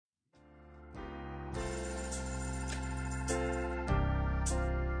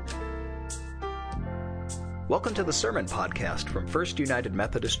Welcome to the Sermon Podcast from First United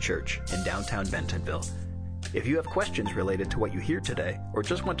Methodist Church in downtown Bentonville. If you have questions related to what you hear today, or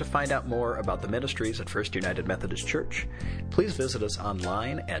just want to find out more about the ministries at First United Methodist Church, please visit us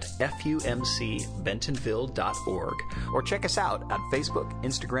online at fumcbentonville.org or check us out on Facebook,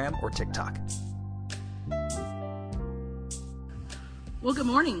 Instagram, or TikTok. Well, good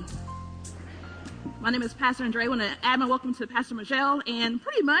morning. My name is Pastor Andre. I want to add my welcome to Pastor Michelle. And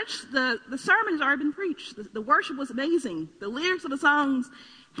pretty much the sermon has already been preached. The worship was amazing. The lyrics of the songs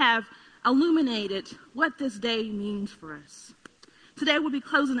have illuminated what this day means for us. Today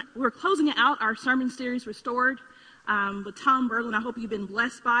we're closing out our sermon series, Restored, with Tom Berlin. I hope you've been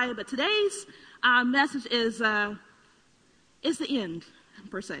blessed by it. But today's message is the end,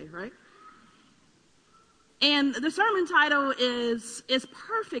 per se, right? And the sermon title is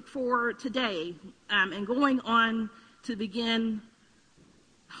perfect for today and going on to begin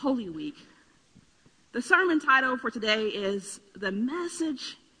Holy Week. The sermon title for today is The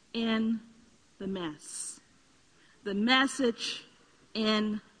Message in the Mess. The Message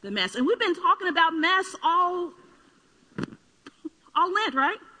in the Mess. And we've been talking about mess all Lent,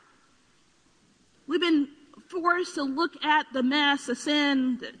 right? We've been forced to look at the mess, the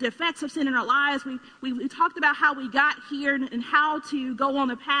sin, the effects of sin in our lives. We talked about how we got here and how to go on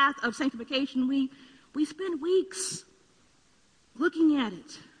the path of sanctification. We spend weeks looking at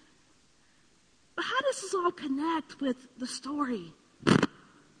it. But how does this all connect with the story?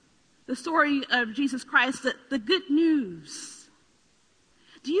 The story of Jesus Christ, the good news.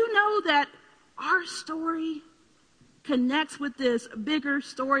 Do you know that our story connects with this bigger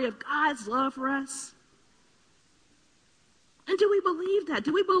story of God's love for us? And do we believe that?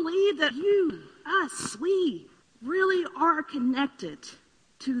 Do we believe that we really are connected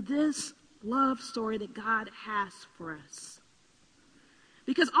to this love story that God has for us?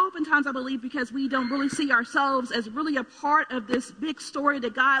 Because oftentimes I believe because we don't really see ourselves as really a part of this big story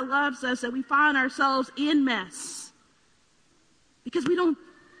that God loves us, that we find ourselves in mess. Because we don't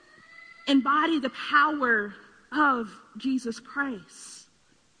embody the power of Jesus Christ.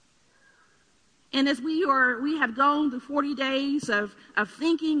 And as we have gone through 40 days of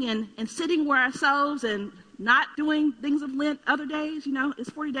thinking and sitting with ourselves and not doing things of Lent other days, it's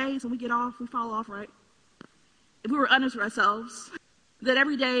 40 days and we get off, we fall off, right? If we were honest with ourselves, that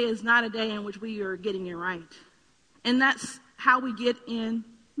every day is not a day in which we are getting it right. And that's how we get in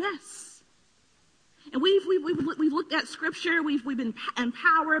mess. And we've looked at Scripture, we've been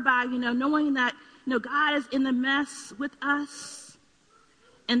empowered by, knowing that, God is in the mess with us.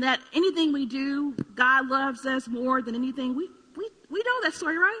 And that anything we do, God loves us more than anything. We know that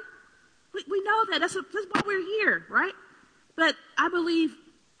story, right? We know that. That's why we're here, right? But I believe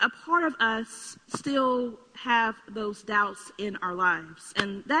a part of us still have those doubts in our lives.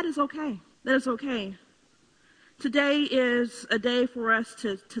 And that is okay. That is okay. Today is a day for us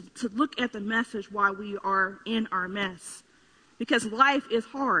to look at the message while we are in our mess. Because life is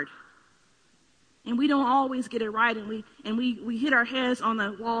hard. And we don't always get it right, and we hit our heads on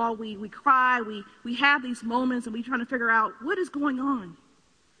the wall, we cry, we have these moments, and we trying to figure out what is going on.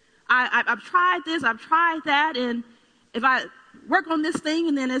 I've tried this, I've tried that, and if I work on this thing,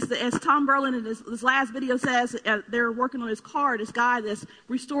 and then as Tom Berlin in his last video says, they're working on his car, this guy that's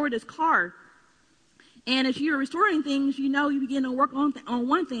restored his car. And as you're restoring things, you begin to work on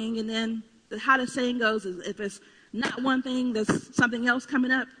one thing, and then how the saying goes is if it's not one thing, there's something else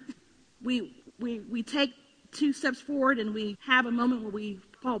coming up. We take 2 steps forward and we have a moment where we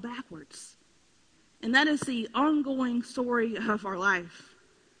fall backwards. And that is the ongoing story of our life,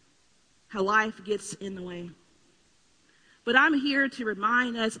 how life gets in the way. But I'm here to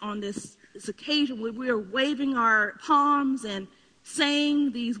remind us on this occasion where we are waving our palms and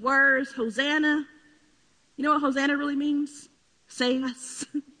saying these words, Hosanna. You know what Hosanna really means? Save us.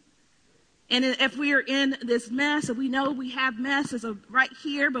 And if we are in this mess, and we know we have mess as of right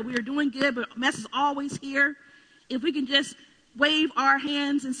here, but we are doing good, but mess is always here. If we can just wave our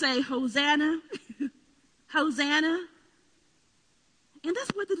hands and say, Hosanna, Hosanna. And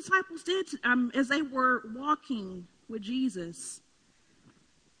that's what the disciples did as they were walking with Jesus.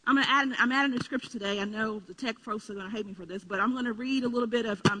 I'm adding a scripture today. I know the tech folks are going to hate me for this, but I'm going to read a little bit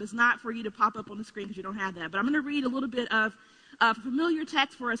of, it's not for you to pop up on the screen because you don't have that, but I'm going to read a little bit of a familiar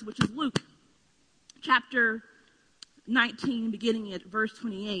text for us, which is Luke. Chapter 19, beginning at verse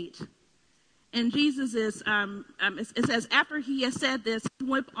 28. And Jesus is, it says, after he had said this, he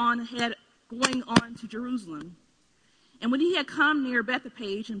went on ahead, going on to Jerusalem. And when he had come near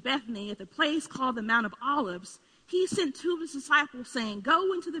Bethphage and Bethany at the place called the Mount of Olives, he sent 2 of his disciples, saying,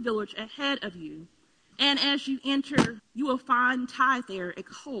 go into the village ahead of you, and as you enter, you will find tied there a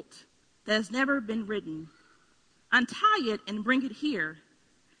colt that has never been ridden. Untie it and bring it here.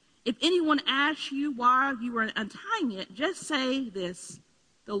 If anyone asks you why you are untying it, just say this: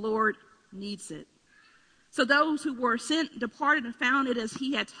 the Lord needs it. So those who were sent departed and found it as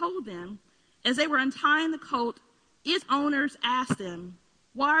he had told them. As they were untying the colt, its owners asked them,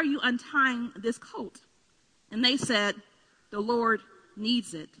 "Why are you untying this colt?" And they said, "The Lord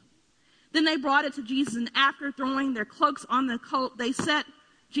needs it." Then they brought it to Jesus, and after throwing their cloaks on the colt, they set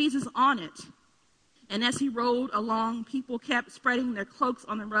Jesus on it. And as he rode along, people kept spreading their cloaks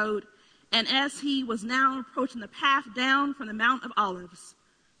on the road. And as he was now approaching the path down from the Mount of Olives,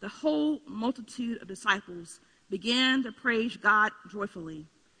 the whole multitude of disciples began to praise God joyfully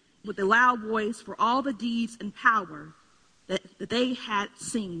with a loud voice for all the deeds and power that they had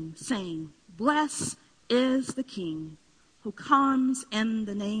seen, saying, "Blessed is the King who comes in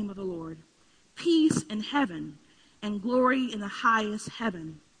the name of the Lord. Peace in heaven and glory in the highest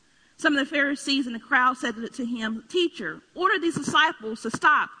heaven." Some of the Pharisees in the crowd said to him, "Teacher, order these disciples to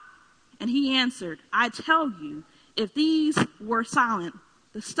stop." And he answered, "I tell you, if these were silent,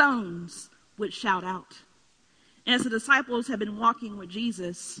 the stones would shout out." As the disciples had been walking with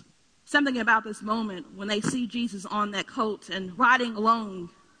Jesus, something about this moment when they see Jesus on that colt and riding along,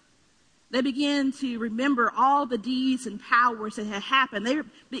 they begin to remember all the deeds and powers that had happened.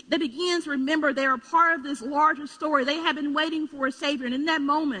 They begin to remember they are part of this larger story. They had been waiting for a Savior, and in that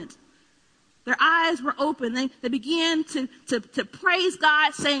moment, their eyes were open. They began to praise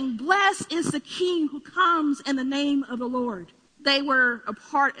God, saying, "Blessed is the King who comes in the name of the Lord." They were a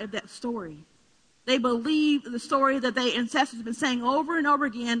part of that story. They believed the story that their ancestors have been saying over and over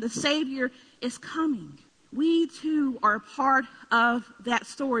again: the Savior is coming. We too are a part of that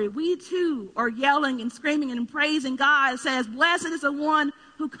story. We too are yelling and screaming and praising God. It says, "Blessed is the one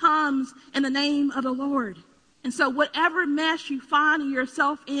who comes in the name of the Lord." And so whatever mess you find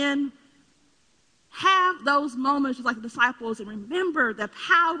yourself in, have those moments just like the disciples and remember the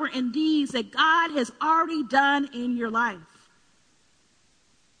power and deeds that God has already done in your life.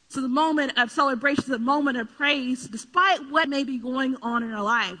 So the moment of celebration is a moment of praise, despite what may be going on in our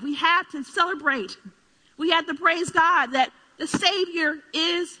life. We have to celebrate. We have to praise God that the Savior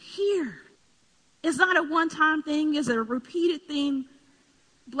is here. It's not a one-time thing. It's a repeated thing.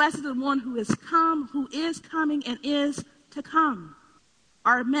 Blessed is the one who has come, who is coming, and is to come.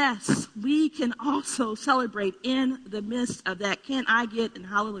 Our mess, we can also celebrate in the midst of that. Can I get an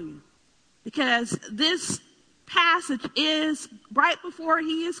hallelujah? Because this passage is right before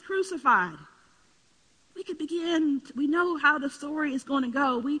he is crucified. We could begin, we know how the story is going to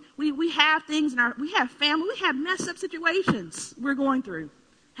go. We have things we have family, we have messed up situations we're going through,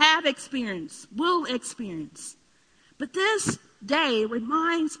 have experienced, will experience. But this day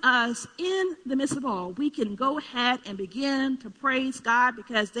reminds us, in the midst of all, we can go ahead and begin to praise God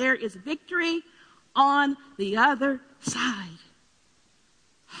because there is victory on the other side.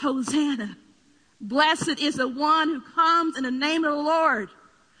 Hosanna. Blessed is the one who comes in the name of the Lord.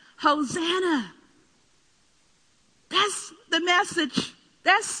 Hosanna. That's the message.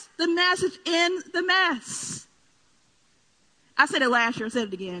 That's the message in the mess. I said it last year. I said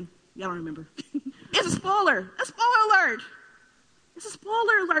it again. Y'all don't remember. It's a spoiler. A spoiler alert. It's a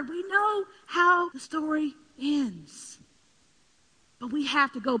spoiler alert. We know how the story ends. But we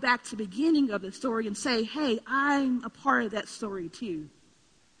have to go back to the beginning of the story and say, hey, I'm a part of that story too.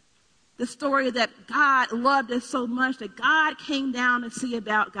 The story that God loved us so much that God came down to see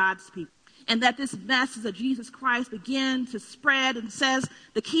about God's people. And that this message of Jesus Christ began to spread and says,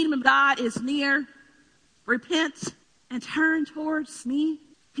 the kingdom of God is near. Repent and turn towards me.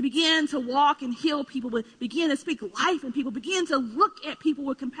 He began to walk and heal people, began to speak life in people, began to look at people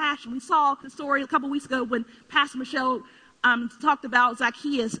with compassion. We saw the story a couple weeks ago when Pastor Michelle talked about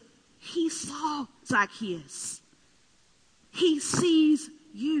Zacchaeus. He saw Zacchaeus. He sees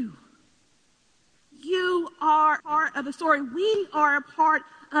you. You are part of the story. We are a part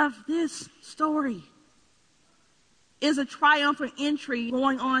of this story. Is a triumphant entry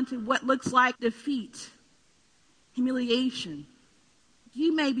going on to what looks like defeat, humiliation.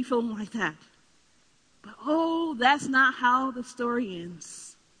 You may be feeling like that. But oh, that's not how the story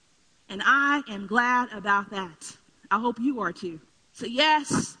ends. And I am glad about that. I hope you are too. So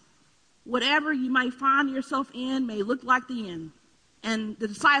yes, whatever you might find yourself in may look like the end. And the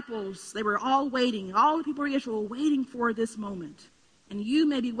disciples, they were all waiting. All the people of Israel were waiting for this moment. And you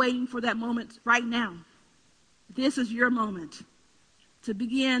may be waiting for that moment right now. This is your moment to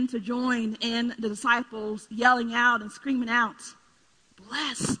begin to join in the disciples yelling out and screaming out,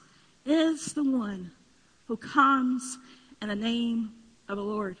 blessed is the one who comes in the name of the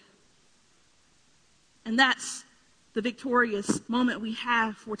Lord. And that's the victorious moment we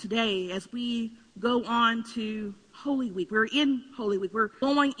have for today as we go on to Holy Week. We're in Holy Week. We're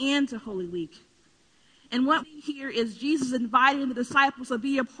going into Holy Week. And what we hear is Jesus inviting the disciples to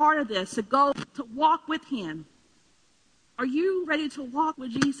be a part of this, to go, to walk with him. Are you ready to walk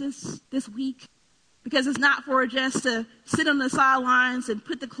with Jesus this week? Because it's not for just to sit on the sidelines and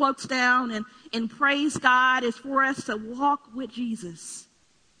put the cloaks down and praise God. It's for us to walk with Jesus.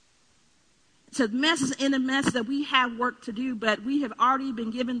 So the message in the mess that we have work to do, but we have already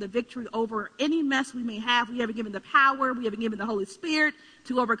been given the victory over any mess we may have. We have been given the power. We have been given the Holy Spirit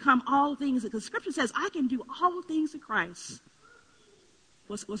to overcome all things. Because Scripture says, I can do all things in Christ.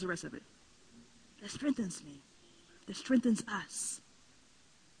 What's the rest of it? That strengthens me. That strengthens us.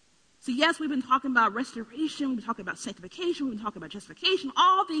 So yes, we've been talking about restoration. We've been talking about sanctification. We've been talking about justification.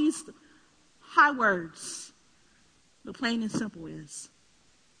 All these high words. The plain and simple is,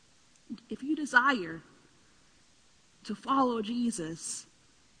 if you desire to follow Jesus,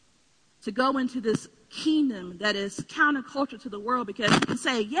 to go into this kingdom that is counterculture to the world, because you can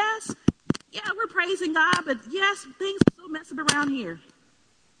say, yes, yeah, we're praising God, but yes, things are still messing around here.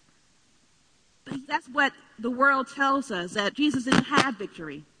 But that's what the world tells us, that Jesus didn't have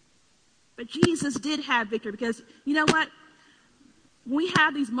victory. But Jesus did have victory, because you know what? When we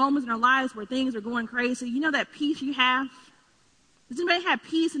have these moments in our lives where things are going crazy, you know that peace you have? Does anybody have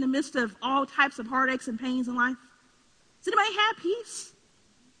peace in the midst of all types of heartaches and pains in life? Does anybody have peace?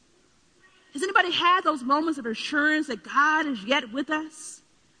 Has anybody had those moments of assurance that God is yet with us?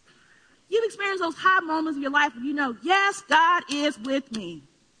 You've experienced those high moments in your life where you know, yes, God is with me.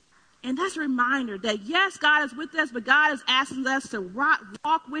 And that's a reminder that, yes, God is with us, but God is asking us to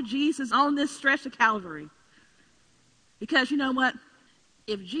walk with Jesus on this stretch of Calvary. Because you know what?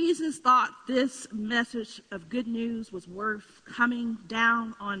 If Jesus thought this message of good news was worth coming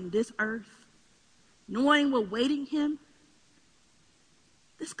down on this earth, knowing we're waiting him,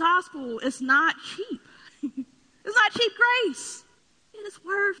 this gospel is not cheap. It's not cheap grace. It is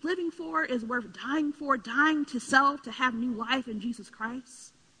worth living for. It is worth dying for, dying to self, to have new life in Jesus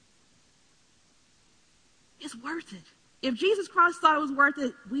Christ. It's worth it. If Jesus Christ thought it was worth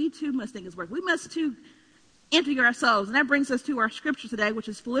it, we too must think it's worth it. We must too empty ourselves. And that brings us to our scripture today, which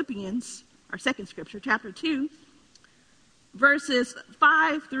is Philippians, our second scripture, chapter 2, verses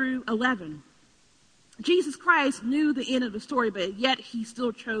 5 through 11. Jesus Christ knew the end of the story, but yet he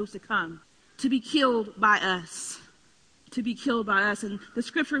still chose to come, to be killed by us. To be killed by us. And the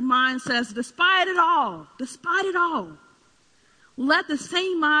scripture reminds us, despite it all, let the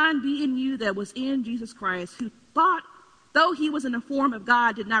same mind be in you that was in Jesus Christ, who thought, though he was in the form of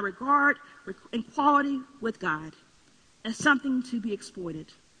God, did not regard equality with God as something to be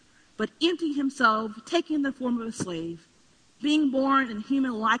exploited, but emptied himself, taking the form of a slave, being born in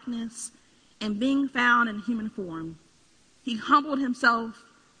human likeness, and being found in human form. He humbled himself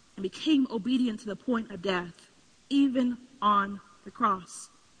and became obedient to the point of death, even on the cross.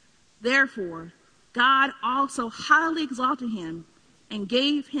 Therefore, God also highly exalted him and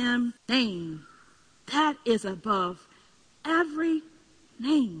gave him a name that is above every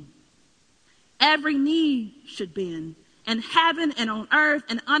name. Every knee should bend, in heaven and on earth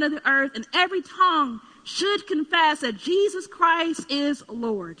and under the earth, and every tongue should confess that Jesus Christ is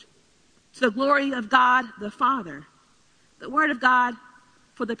Lord, to the glory of God the Father. The word of God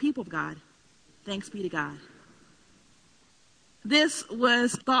for the people of God. Thanks be to God. This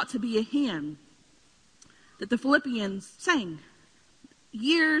was thought to be a hymn that the Philippians sang.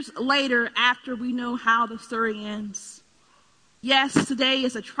 Years later, after we know how the story ends, yes, today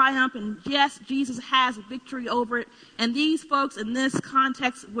is a triumph, and yes, Jesus has victory over it. And these folks in this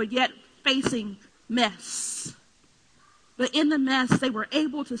context were yet facing mess. But in the mess, they were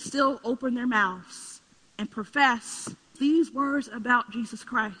able to still open their mouths and profess these words about Jesus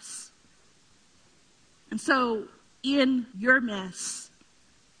Christ. And so, in your mess,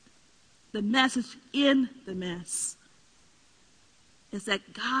 the message in the mess is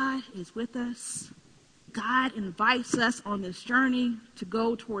that God is with us. God invites us on this journey to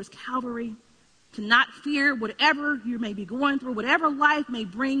go towards Calvary, to not fear whatever you may be going through, whatever life may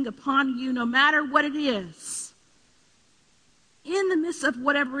bring upon you, no matter what it is. In the midst of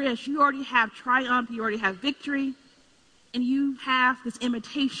whatever it is, you already have triumph, you already have victory, and you have this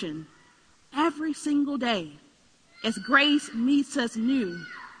invitation every single day as grace meets us new,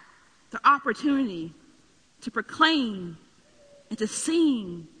 the opportunity to proclaim and to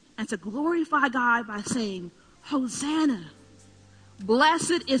sing and to glorify God by saying, Hosanna,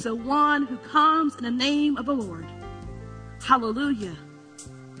 blessed is the one who comes in the name of the Lord. Hallelujah.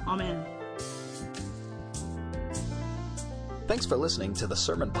 Amen. Thanks for listening to the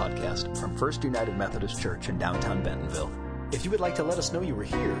Sermon Podcast from First United Methodist Church in downtown Bentonville. If you would like to let us know you were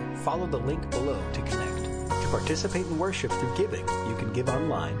here, follow the link below to connect. To participate in worship through giving, you can give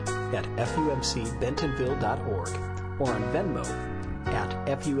online at fumcbentonville.org or on Venmo at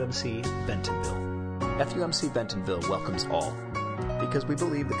FUMC Bentonville. FUMC Bentonville welcomes all. Because we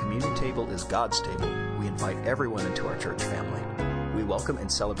believe the communion table is God's table, we invite everyone into our church family. We welcome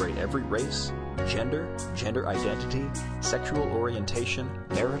and celebrate every race, gender identity, sexual orientation,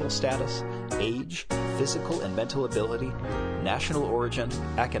 marital status, age, physical and mental ability, national origin,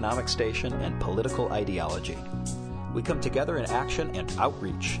 economic station, and political ideology. We come together in action and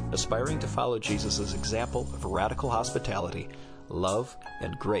outreach, aspiring to follow Jesus' example of radical hospitality, love,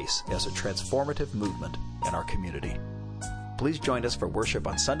 and grace as a transformative movement in our community. Please join us for worship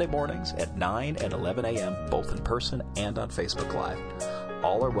on Sunday mornings at 9 and 11 a.m., both in person and on Facebook Live.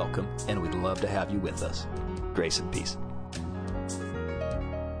 All are welcome, and we'd love to have you with us. Grace and peace.